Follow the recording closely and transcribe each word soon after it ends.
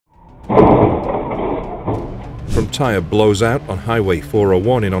from tyre blows out on Highway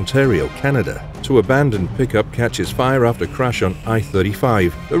 401 in Ontario, Canada. To abandoned pickup catches fire after crash on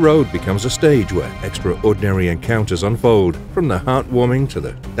I-35. The road becomes a stage where extraordinary encounters unfold, from the heartwarming to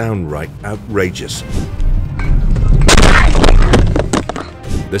the downright outrageous.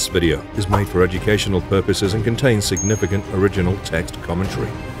 This video is made for educational purposes and contains significant original text commentary.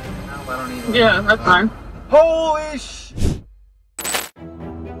 Yeah, that's fine. Holy sh!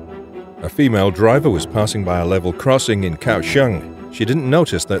 A female driver was passing by a level crossing in Kaohsiung. She didn't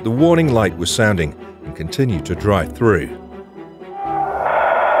notice that the warning light was sounding and continued to drive through.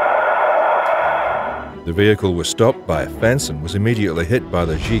 The vehicle was stopped by a fence and was immediately hit by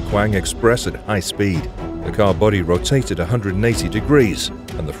the Zhiquang Express at high speed. The car body rotated 180 degrees,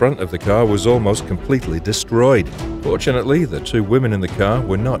 and the front of the car was almost completely destroyed. Fortunately, the two women in the car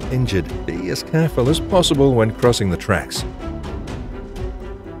were not injured. Be as careful as possible when crossing the tracks.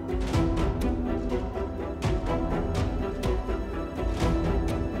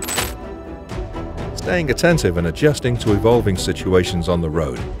 Staying attentive and adjusting to evolving situations on the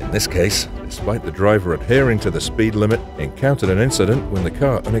road. In this case, despite the driver adhering to the speed limit, encountered an incident when the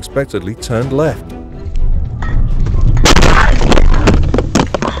car unexpectedly turned left.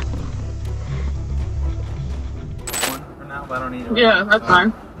 Yeah, that's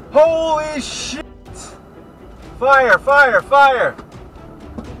fine. Holy shit! Fire, fire, fire!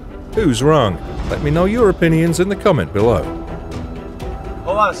 Who's wrong? Let me know your opinions in the comment below.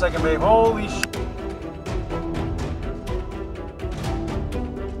 Hold on a second, babe. Holy shit!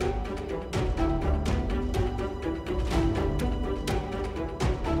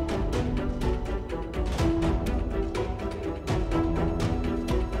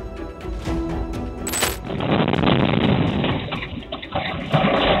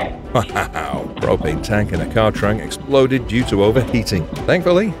 Wow! Propane tank in a car trunk exploded due to overheating.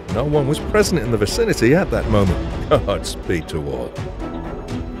 Thankfully, no one was present in the vicinity at that moment. Godspeed to all.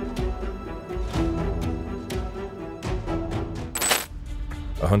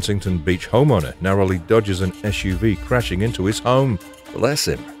 A Huntington Beach homeowner narrowly dodges an SUV crashing into his home. Bless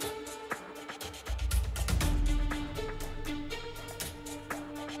him.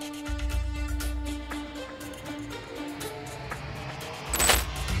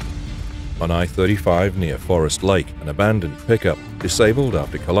 On I-35 near Forest Lake, an abandoned pickup, disabled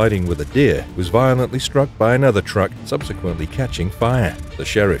after colliding with a deer, was violently struck by another truck, subsequently catching fire. The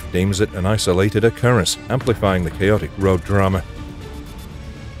sheriff deems it an isolated occurrence, amplifying the chaotic road drama.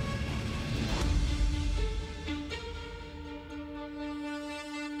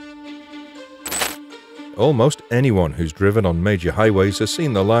 Almost anyone who's driven on major highways has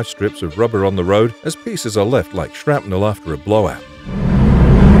seen the large strips of rubber on the road as pieces are left like shrapnel after a blowout.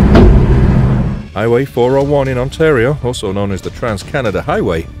 Highway 401 in Ontario, also known as the Trans-Canada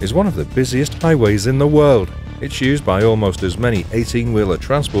Highway, is one of the busiest highways in the world. It's used by almost as many 18-wheeler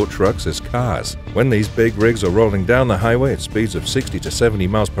transport trucks as cars. When these big rigs are rolling down the highway at speeds of 60 to 70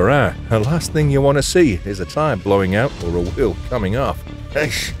 miles per hour, the last thing you want to see is a tire blowing out or a wheel coming off.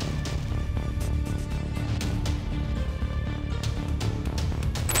 Eish.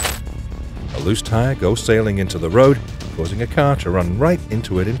 A loose tire goes sailing into the road, causing a car to run right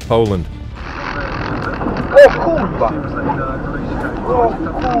into it in Poland.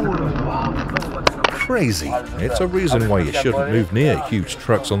 Crazy. It's a reason why you shouldn't move near huge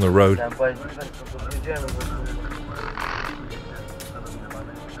trucks on the road.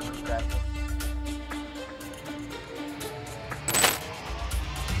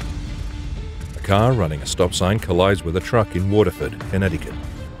 A car running a stop sign collides with a truck in Waterford, Connecticut.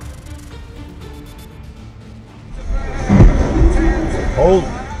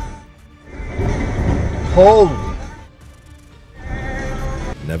 Holy!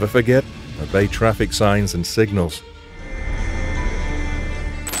 Never forget, obey traffic signs and signals.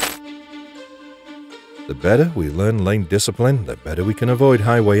 The better we learn lane discipline, the better we can avoid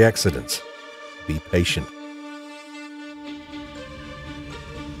highway accidents. Be patient.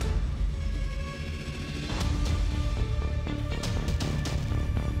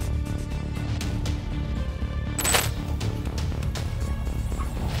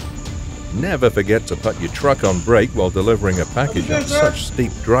 Never forget to put your truck on brake while delivering a package on such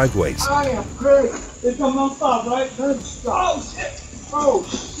steep driveways. I am great. It's almost stop, right? Oh shit! Oh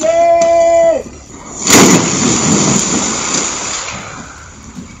shit!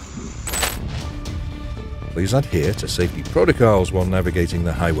 Please adhere to safety protocols while navigating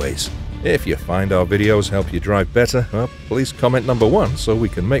the highways. If you find our videos help you drive better, well, please comment number 1 so we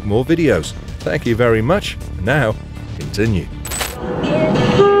can make more videos. Thank you very much. Now, continue.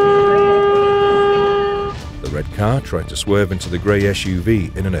 The red car tried to swerve into the grey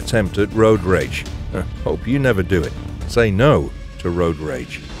SUV in an attempt at road rage. Hope you never do it. Say no to road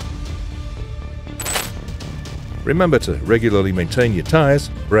rage. Remember to regularly maintain your tires,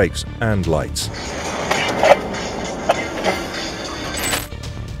 brakes, and lights.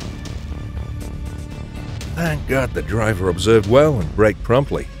 Thank God the driver observed well and braked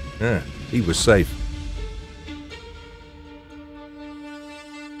promptly. He was safe.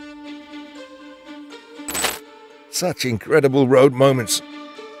 Such incredible road moments.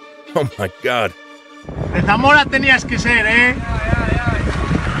 Oh my God. De Zamora tenías que ser, eh?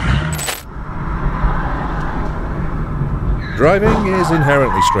 Driving is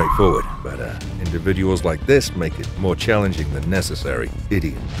inherently straightforward, but individuals like this make it more challenging than necessary.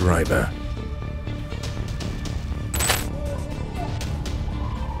 Idiot driver.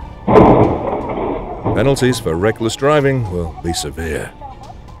 Penalties for reckless driving will be severe.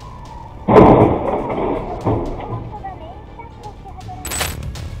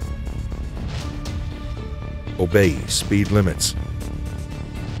 Obey speed limits.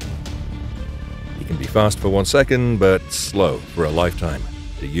 You can be fast for 1 second, but slow for a lifetime.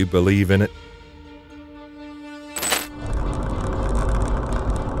 Do you believe in it?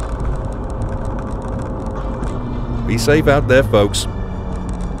 Be safe out there, folks.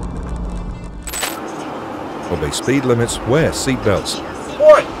 Obey speed limits, wear seatbelts.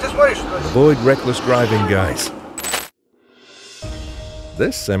 Boy, just wait. Avoid reckless driving, guys.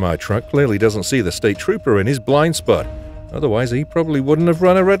 This semi-truck clearly doesn't see the state trooper in his blind spot. Otherwise, he probably wouldn't have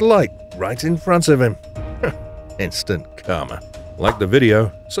run a red light right in front of him. Instant karma. Like the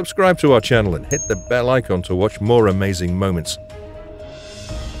video, subscribe to our channel and hit the bell icon to watch more amazing moments.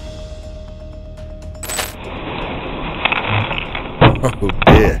 Oh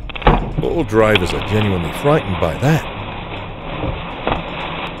dear. All drivers are genuinely frightened by that.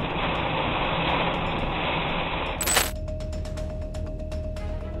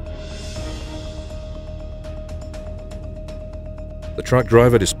 The truck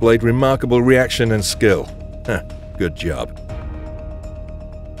driver displayed remarkable reaction and skill. Good job.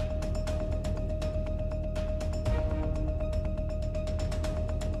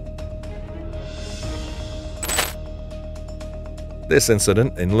 This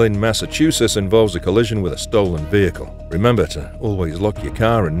incident in Lynn, Massachusetts involves a collision with a stolen vehicle. Remember to always lock your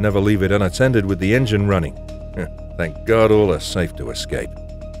car and never leave it unattended with the engine running. Thank God all are safe to escape.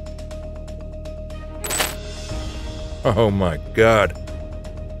 Oh my God.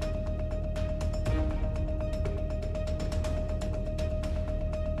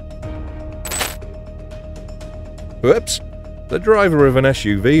 Whoops. The driver of an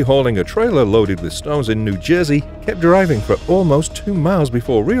SUV hauling a trailer loaded with stones in New Jersey kept driving for almost 2 miles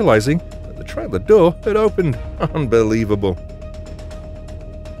before realizing that the trailer door had opened. Unbelievable.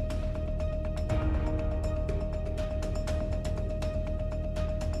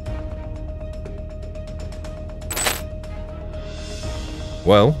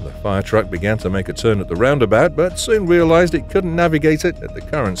 Well, the fire truck began to make a turn at the roundabout, but soon realized it couldn't navigate it at the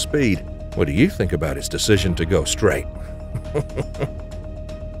current speed. What do you think about its decision to go straight?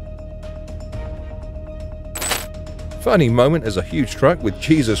 Funny moment as a huge truck with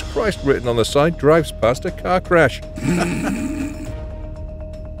Jesus Christ written on the side drives past a car crash.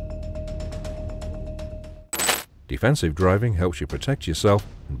 Defensive driving helps you protect yourself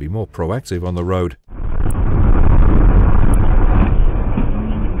and be more proactive on the road.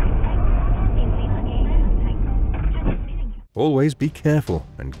 Always be careful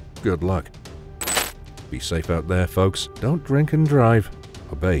and good luck. Be safe out there, folks. Don't drink and drive.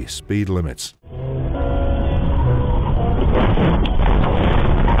 Obey speed limits.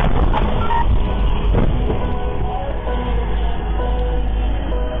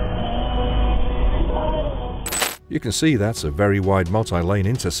 You can see that's a very wide multi-lane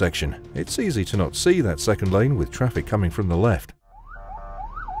intersection. It's easy to not see that second lane with traffic coming from the left.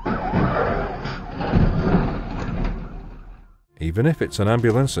 Even if it's an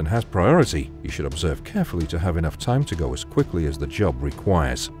ambulance and has priority, you should observe carefully to have enough time to go as quickly as the job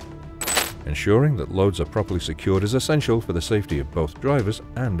requires. Ensuring that loads are properly secured is essential for the safety of both drivers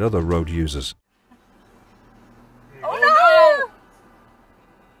and other road users. Oh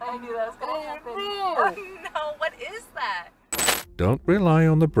no! I knew that was going to happen. Oh no, what is that? Don't rely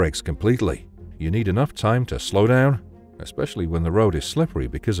on the brakes completely. You need enough time to slow down, especially when the road is slippery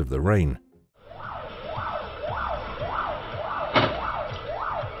because of the rain.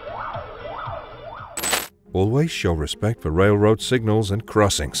 Always show respect for railroad signals and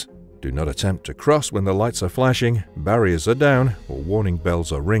crossings. Do not attempt to cross when the lights are flashing, barriers are down, or warning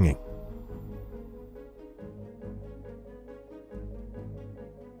bells are ringing.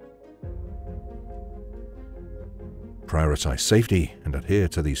 Prioritize safety and adhere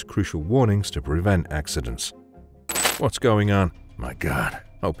to these crucial warnings to prevent accidents. What's going on? My God,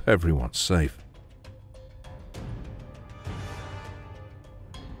 hope everyone's safe.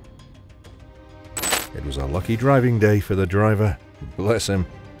 It was a lucky driving day for the driver. Bless him.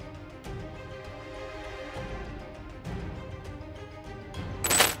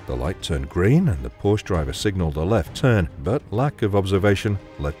 The light turned green and the Porsche driver signaled a left turn, but lack of observation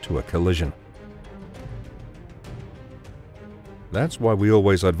led to a collision. That's why we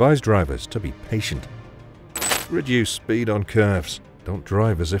always advise drivers to be patient. Reduce speed on curves. Don't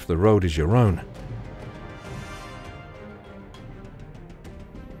drive as if the road is your own.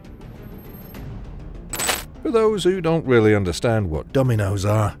 For those who don't really understand what dominoes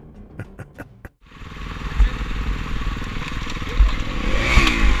are,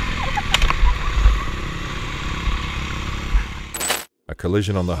 a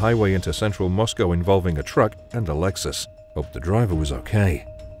collision on the highway into central Moscow involving a truck and a Lexus. Hope the driver was okay.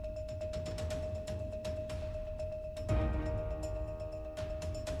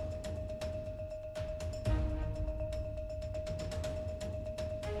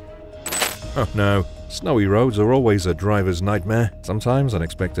 Oh no, snowy roads are always a driver's nightmare. Sometimes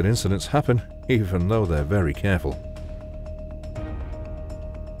unexpected incidents happen, even though they're very careful.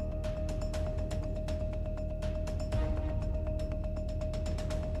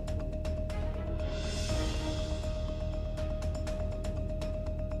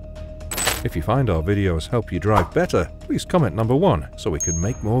 If you find our videos help you drive better, please comment number 1 so we can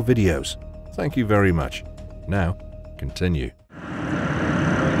make more videos. Thank you very much. Now, continue.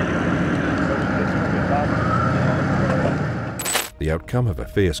 The outcome of a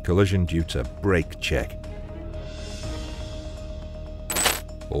fierce collision due to brake check.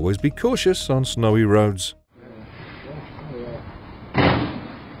 Always be cautious on snowy roads.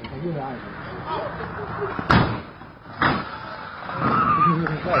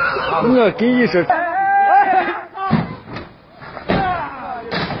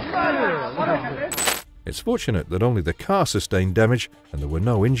 It's fortunate that only the car sustained damage and there were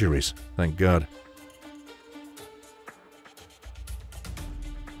no injuries, thank God.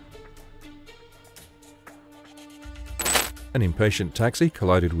 An impatient taxi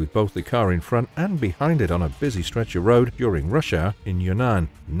collided with both the car in front and behind it on a busy stretch of road during rush hour in Yunnan.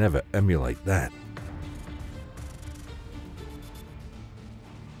 Never emulate that.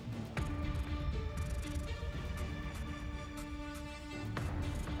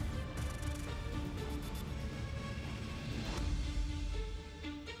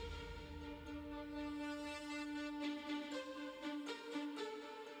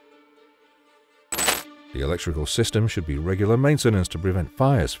 The electrical system should be regular maintenance to prevent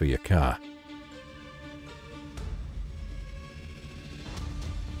fires for your car.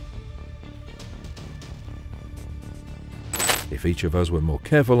 If each of us were more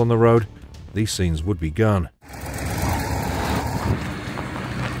careful on the road, these scenes would be gone.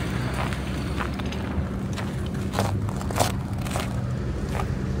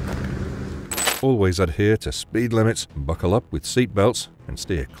 Always adhere to speed limits, buckle up with seat belts, and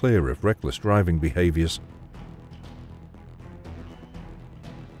steer clear of reckless driving behaviors.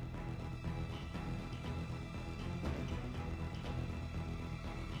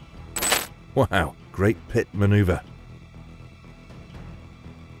 Wow, great pit maneuver.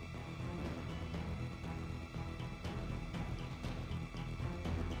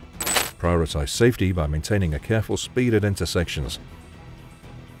 Prioritize safety by maintaining a careful speed at intersections.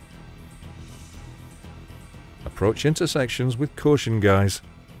 Approach intersections with caution, guys.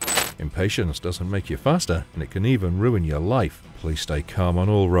 Impatience doesn't make you faster, and it can even ruin your life. Please stay calm on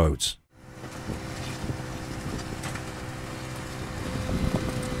all roads.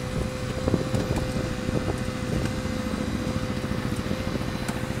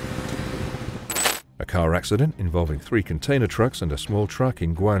 A car accident involving 3 container trucks and a small truck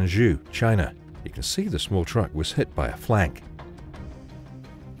in Guangzhou, China. You can see the small truck was hit by a flank.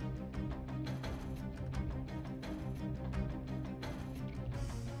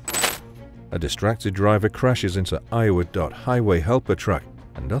 A distracted driver crashes into Iowa highway helper truck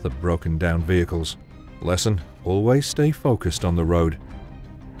and other broken down vehicles. Lesson: always stay focused on the road.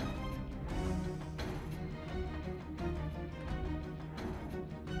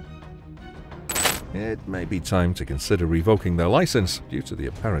 It may be time to consider revoking their license due to the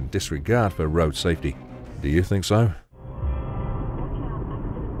apparent disregard for road safety. Do you think so?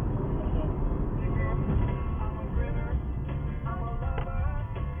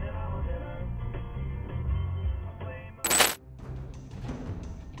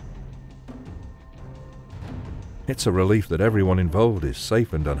 It's a relief that everyone involved is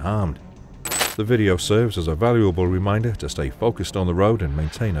safe and unharmed. The video serves as a valuable reminder to stay focused on the road and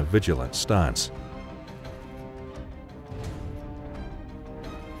maintain a vigilant stance.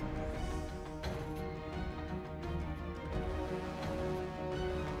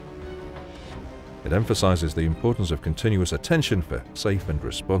 It emphasizes the importance of continuous attention for safe and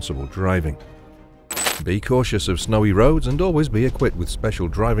responsible driving. Be cautious of snowy roads and always be equipped with special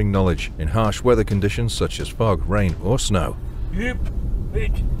driving knowledge in harsh weather conditions such as fog, rain or snow.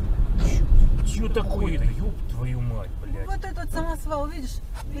 Вот этот самосвал, видишь,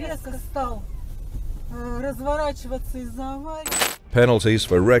 резко стал разворачиваться из-за аварии. Penalties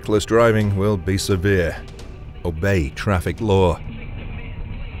for reckless driving will be severe. Obey traffic law.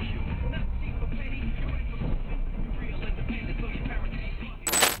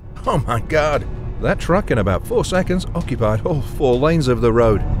 Oh my God! That truck in about 4 seconds occupied all 4 lanes of the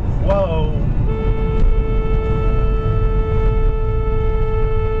road. Whoa.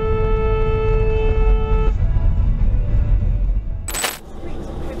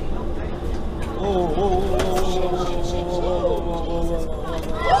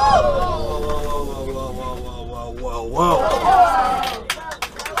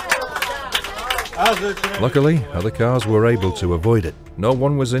 Luckily, other cars were able to avoid it. No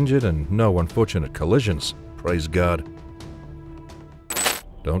one was injured and no unfortunate collisions. Praise God.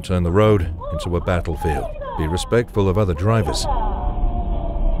 Don't turn the road into a battlefield. Be respectful of other drivers.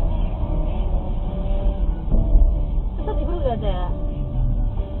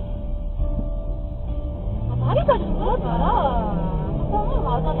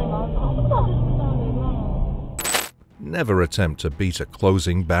 Never attempt to beat a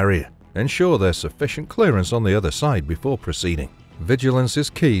closing barrier. Ensure there's sufficient clearance on the other side before proceeding. Vigilance is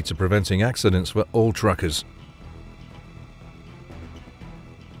key to preventing accidents for all truckers.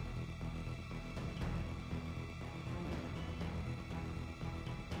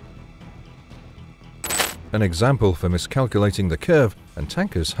 An example for miscalculating the curve and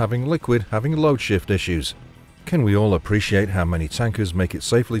tankers having load shift issues. Can we all appreciate how many tankers make it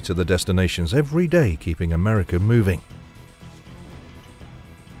safely to the destinations every day, keeping America moving?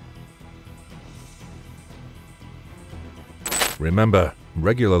 Remember,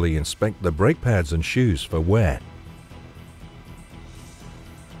 regularly inspect the brake pads and shoes for wear.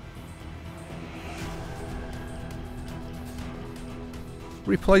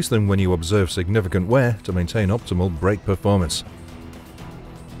 Replace them when you observe significant wear to maintain optimal brake performance.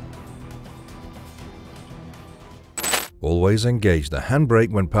 Always engage the handbrake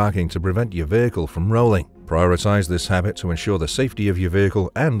when parking to prevent your vehicle from rolling. Prioritize this habit to ensure the safety of your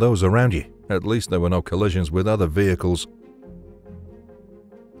vehicle and those around you. At least there were no collisions with other vehicles.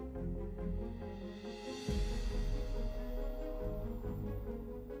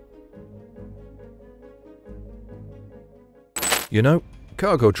 You know,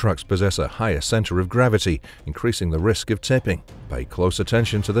 cargo trucks possess a higher center of gravity, increasing the risk of tipping. Pay close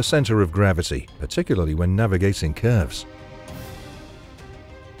attention to the center of gravity, particularly when navigating curves.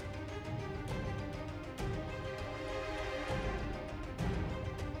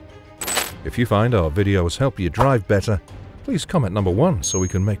 If you find our videos help you drive better, please comment number 1 so we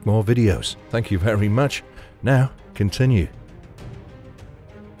can make more videos. Thank you very much. Now, continue.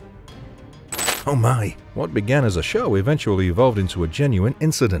 Oh my! What began as a show eventually evolved into a genuine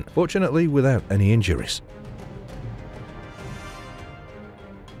incident, fortunately without any injuries.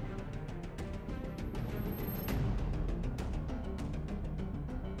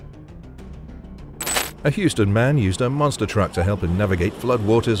 A Houston man used a monster truck to help him navigate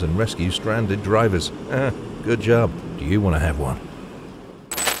floodwaters and rescue stranded drivers. Good job. Do you want to have one?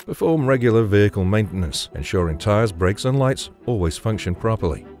 Perform regular vehicle maintenance, ensuring tires, brakes and lights always function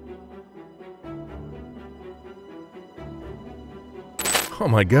properly. Oh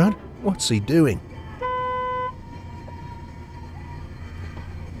my God, what's he doing?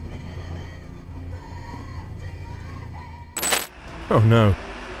 Oh no,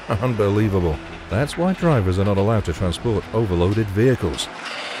 unbelievable. That's why drivers are not allowed to transport overloaded vehicles.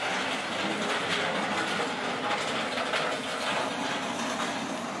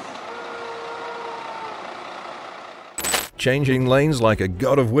 Changing lanes like a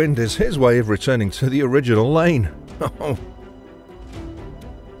god of wind is his way of returning to the original lane. Oh.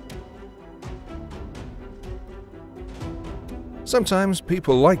 Sometimes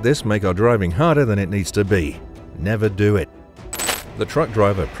people like this make our driving harder than it needs to be. Never do it. The truck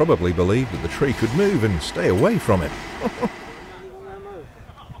driver probably believed that the tree could move and stay away from it.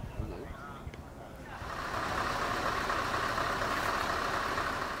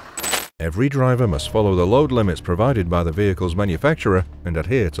 Every driver must follow the load limits provided by the vehicle's manufacturer and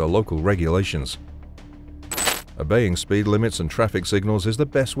adhere to local regulations. Obeying speed limits and traffic signals is the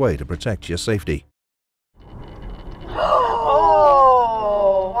best way to protect your safety.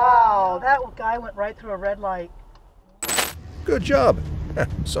 Oh, wow, that guy went right through a red light. Good job!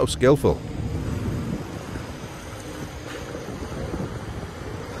 So skillful.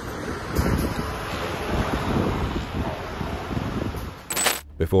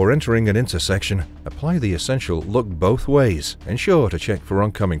 Before entering an intersection, apply the essential look both ways. Ensure to check for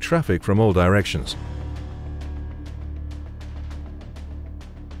oncoming traffic from all directions.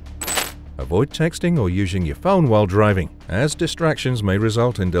 Avoid texting or using your phone while driving, as distractions may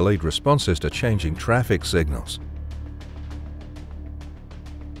result in delayed responses to changing traffic signals.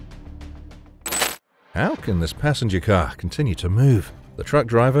 How can this passenger car continue to move? The truck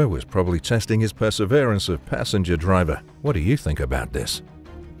driver was probably testing his perseverance of passenger driver. What do you think about this?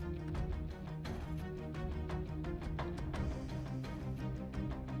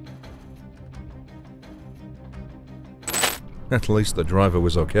 At least the driver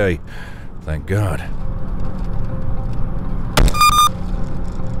was okay. Thank God.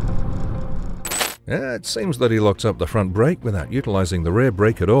 It seems that he locked up the front brake without utilizing the rear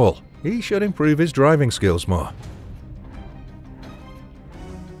brake at all. He should improve his driving skills more.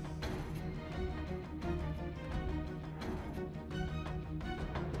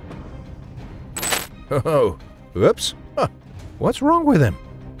 Oh, whoops. Huh. What's wrong with him?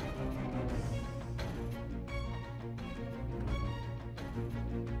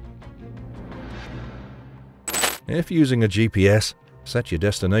 If using a GPS, set your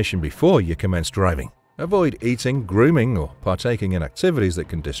destination before you commence driving. Avoid eating, grooming, or partaking in activities that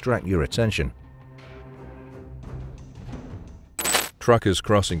can distract your attention. Truckers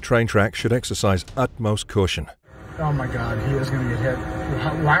crossing train tracks should exercise utmost caution. Oh my God, he is going to get hit.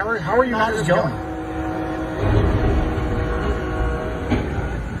 How are you not just going?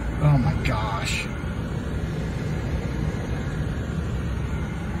 Oh my gosh.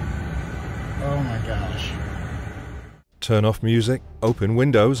 Oh my gosh. Turn off music, open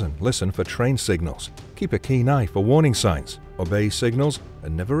windows, and listen for train signals. Keep a keen eye for warning signs, obey signals,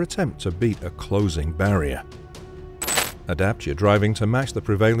 and never attempt to beat a closing barrier. Adapt your driving to match the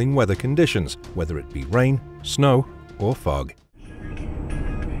prevailing weather conditions, whether it be rain, snow, or fog.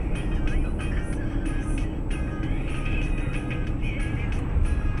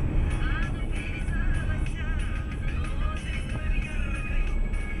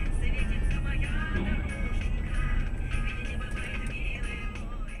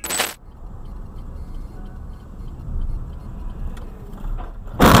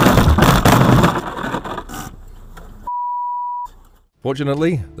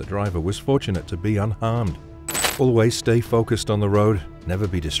 Fortunately, the driver was fortunate to be unharmed. Always stay focused on the road, never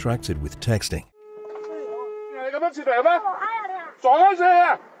be distracted with texting.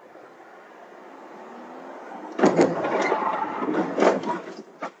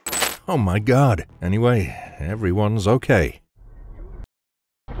 Oh my God! Anyway, everyone's okay.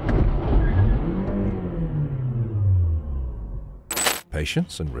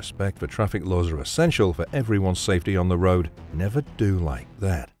 Patience and respect for traffic laws are essential for everyone's safety on the road. Never do like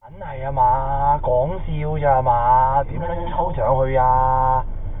that.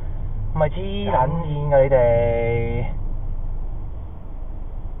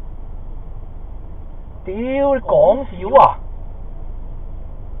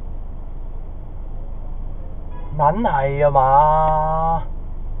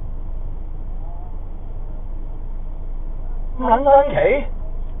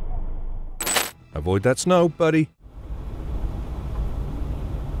 Avoid that snow, buddy.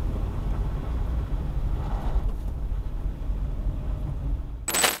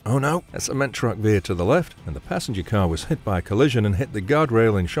 Oh no, a cement truck veered to the left and the passenger car was hit by a collision and hit the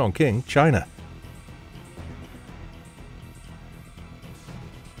guardrail in Chongqing, China.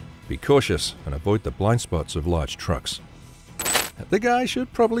 Be cautious and avoid the blind spots of large trucks. The guy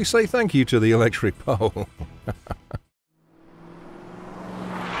should probably say thank you to the electric pole.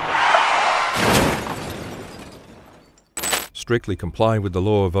 Strictly comply with the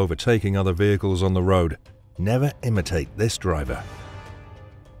law of overtaking other vehicles on the road. Never imitate this driver.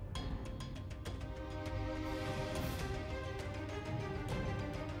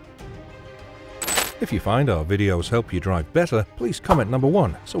 If you find our videos help you drive better, please comment number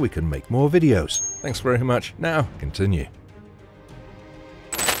 1 so we can make more videos. Thanks very much. Now, continue.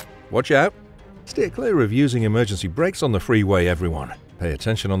 Watch out! Steer clear of using emergency brakes on the freeway, everyone. Pay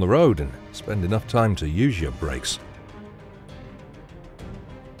attention on the road and spend enough time to use your brakes.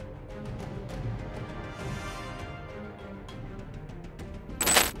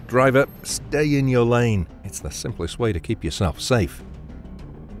 Driver, stay in your lane. It's the simplest way to keep yourself safe.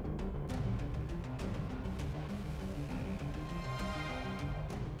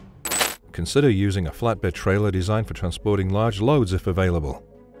 consider using a flatbed trailer designed for transporting large loads if available.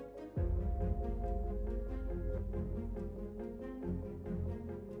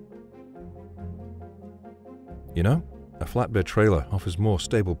 You know, a flatbed trailer offers more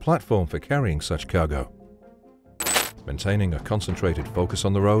stable platform for carrying such cargo. Maintaining a concentrated focus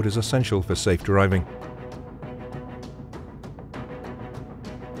on the road is essential for safe driving.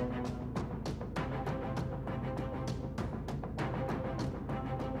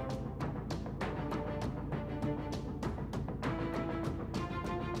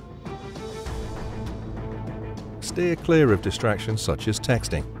 Steer clear of distractions such as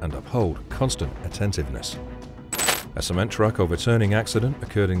texting and uphold constant attentiveness. A cement truck overturning accident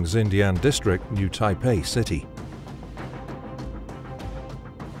occurred in Xindian District, New Taipei City.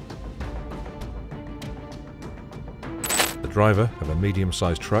 The driver of a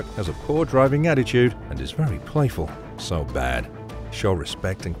medium-sized truck has a poor driving attitude and is very playful. So bad. Show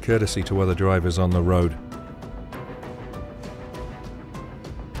respect and courtesy to other drivers on the road.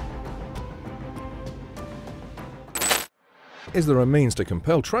 Is there a means to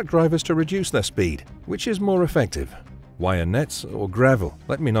compel truck drivers to reduce their speed? Which is more effective? Wire nets or gravel?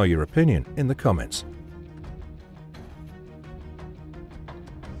 Let me know your opinion in the comments.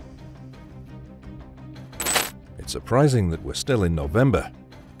 It's surprising that we're still in November.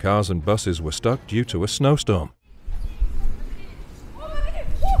 Cars and buses were stuck due to a snowstorm.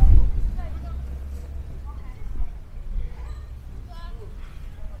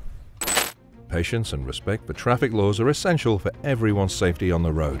 Patience and respect for traffic laws are essential for everyone's safety on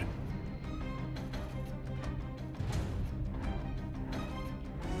the road.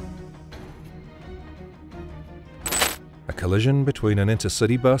 A collision between an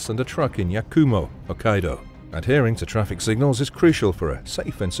intercity bus and a truck in Yakumo, Hokkaido. Adhering to traffic signals is crucial for a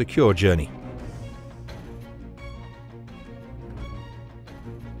safe and secure journey.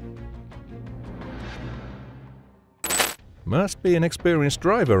 Must be an experienced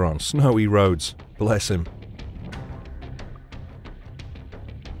driver on snowy roads. Bless him.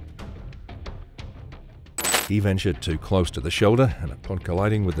 He ventured too close to the shoulder, and upon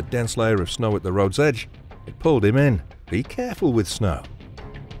colliding with the dense layer of snow at the road's edge, it pulled him in. Be careful with snow.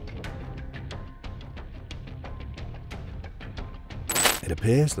 It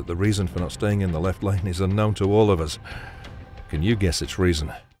appears that the reason for not staying in the left lane is unknown to all of us. Can you guess its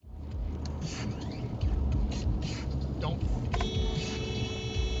reason?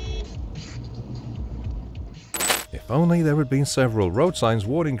 If only there had been several road signs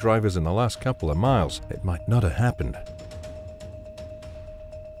warning drivers in the last couple of miles, it might not have happened.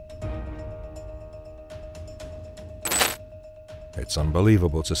 It's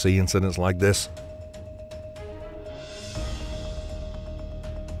unbelievable to see incidents like this.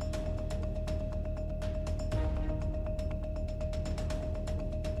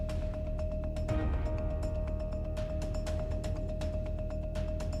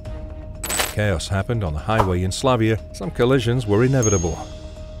 Chaos happened on the highway in Slavia. Some collisions were inevitable.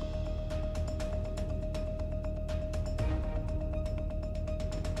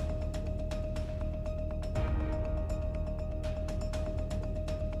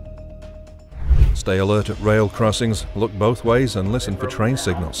 Stay alert at rail crossings, look both ways and listen for train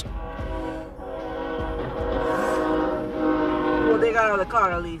signals. Well, they got out of the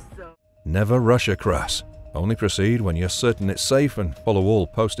car at least, so. Never rush across. Only proceed when you're certain it's safe and follow all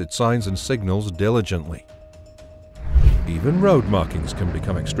posted signs and signals diligently. Even road markings can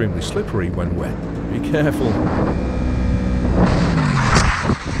become extremely slippery when wet. Be careful.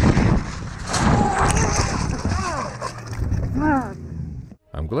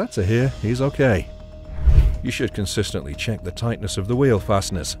 I'm glad to hear he's okay. You should consistently check the tightness of the wheel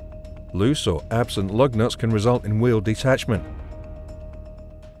fasteners. Loose or absent lug nuts can result in wheel detachment.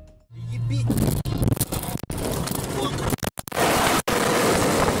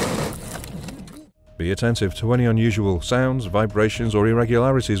 Be attentive to any unusual sounds, vibrations, or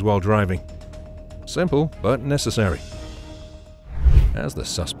irregularities while driving. Simple, but necessary. As the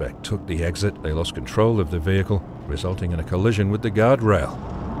suspect took the exit, they lost control of the vehicle, resulting in a collision with the guardrail.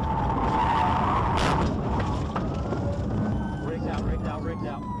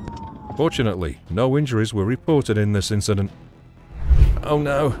 Fortunately, no injuries were reported in this incident. Oh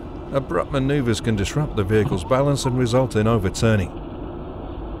no! Abrupt maneuvers can disrupt the vehicle's balance and result in overturning.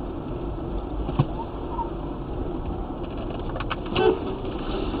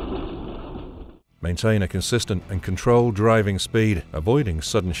 Maintain a consistent and controlled driving speed, avoiding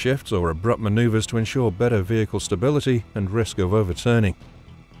sudden shifts or abrupt maneuvers to ensure better vehicle stability and risk of overturning.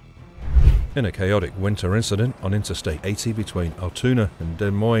 In a chaotic winter incident on Interstate 80 between Altoona and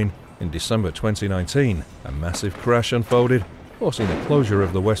Des Moines in December 2019, a massive crash unfolded. forcing the closure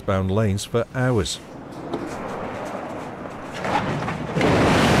of the westbound lanes for hours.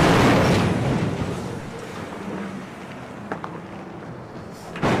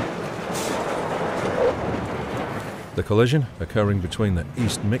 The collision, occurring between the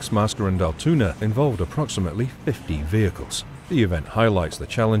East Mixmaster and Altoona, involved approximately 50 vehicles. The event highlights the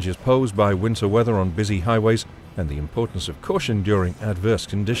challenges posed by winter weather on busy highways and the importance of caution during adverse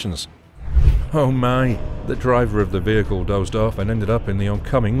conditions. Oh my! The driver of the vehicle dozed off and ended up in the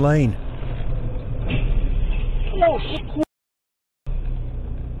oncoming lane.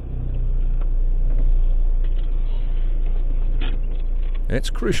 It's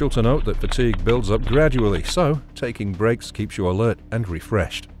crucial to note that fatigue builds up gradually, so taking breaks keeps you alert and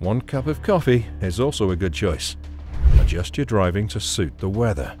refreshed. 1 cup of coffee is also a good choice. Adjust your driving to suit the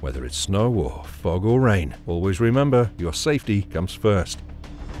weather, whether it's snow or fog or rain. Always remember, your safety comes first.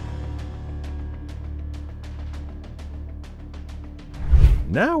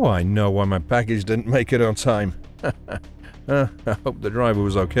 Now I know why my package didn't make it on time. I hope the driver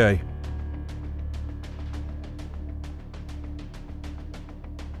was okay.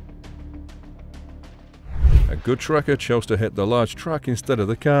 A good trucker chose to hit the large truck instead of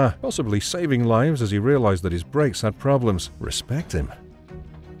the car, possibly saving lives as he realized that his brakes had problems. Respect him.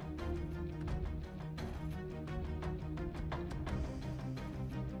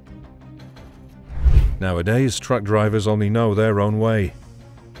 Nowadays, truck drivers only know their own way.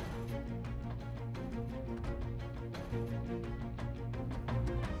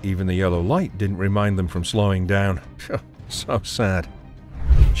 Even the yellow light didn't remind them from slowing down. So sad.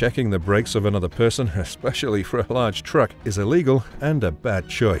 Checking the brakes of another person, especially for a large truck, is illegal and a bad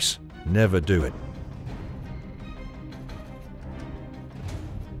choice. Never do it.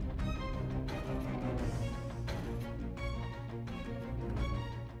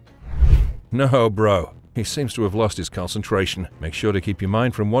 No, bro. He seems to have lost his concentration. Make sure to keep your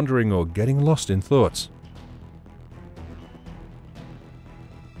mind from wandering or getting lost in thoughts.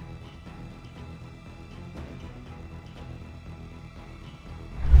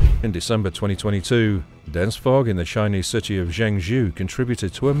 In December 2022, dense fog in the Chinese city of Zhengzhou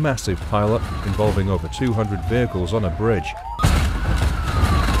contributed to a massive pileup involving over 200 vehicles on a bridge.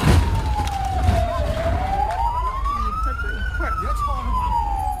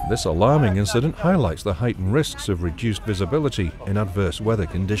 This alarming incident highlights the heightened risks of reduced visibility in adverse weather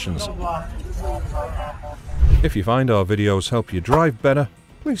conditions. If you find our videos help you drive better,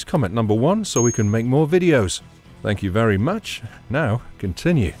 please comment number 1 so we can make more videos. Thank you very much. Now,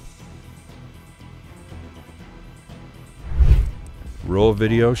 continue. Raw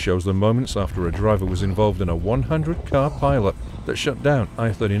video shows the moments after a driver was involved in a 100-car pileup that shut down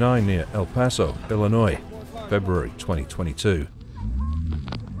I-39 near El Paso, Illinois, February 2022.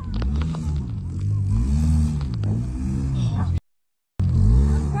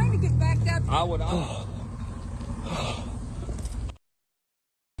 I'm trying to get backed up.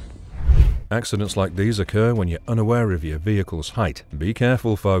 Accidents like these occur when you're unaware of your vehicle's height. Be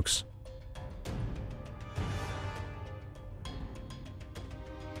careful, folks.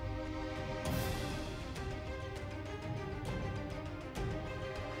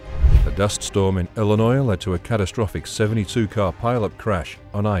 A dust storm in Illinois led to a catastrophic 72-car pileup crash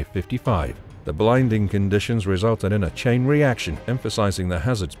on I-55. The blinding conditions resulted in a chain reaction, emphasizing the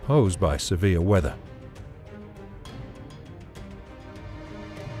hazards posed by severe weather.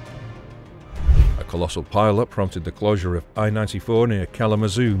 A colossal pileup prompted the closure of I-94 near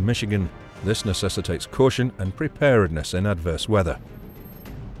Kalamazoo, Michigan. This necessitates caution and preparedness in adverse weather.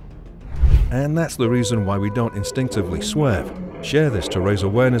 And that's the reason why we don't instinctively swerve. Share this to raise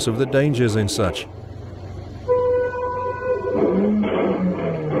awareness of the dangers in such.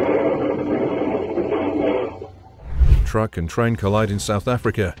 Truck and train collide in South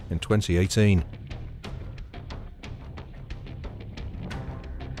Africa in 2018.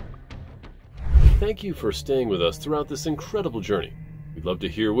 Thank you for staying with us throughout this incredible journey. We'd love to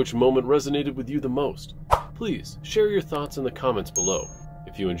hear which moment resonated with you the most. Please share your thoughts in the comments below.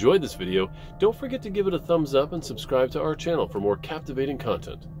 If you enjoyed this video, don't forget to give it a thumbs up and subscribe to our channel for more captivating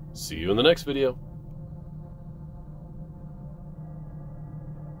content. See you in the next video.